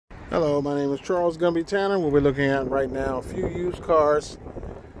Hello, my name is Charles Gumby Tanner. We'll be looking at right now a few used cars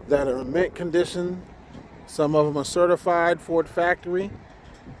that are in mint condition. Some of them are certified Ford factory,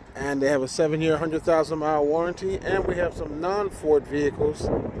 and they have a 7-year, 100,000-mile warranty. And we have some non-Ford vehicles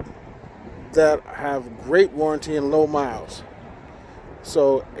that have great warranty and low miles.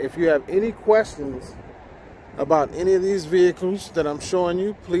 So if you have any questions about any of these vehicles that I'm showing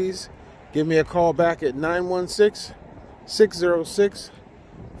you, please give me a call back at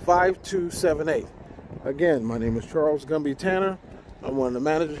 916-606-5278. Again, my name is Charles Gumby Tanner. I'm one of the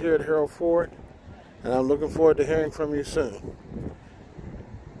managers here at Harold Ford, and I'm looking forward to hearing from you soon.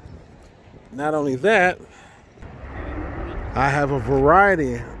 Not only that, I have a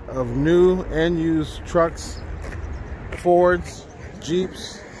variety of new and used trucks, Fords,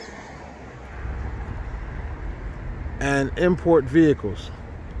 Jeeps, and import vehicles.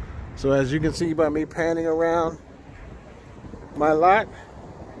 So as you can see by me panning around my lot,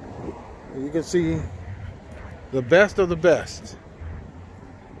 you can see the best of the best.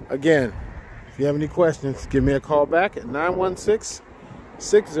 Again, if you have any questions, give me a call back at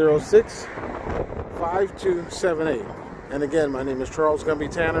 916-606-5278. And again, my name is Charles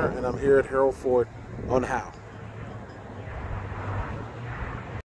Gumby Tanner, and I'm here at Harold Ford on How.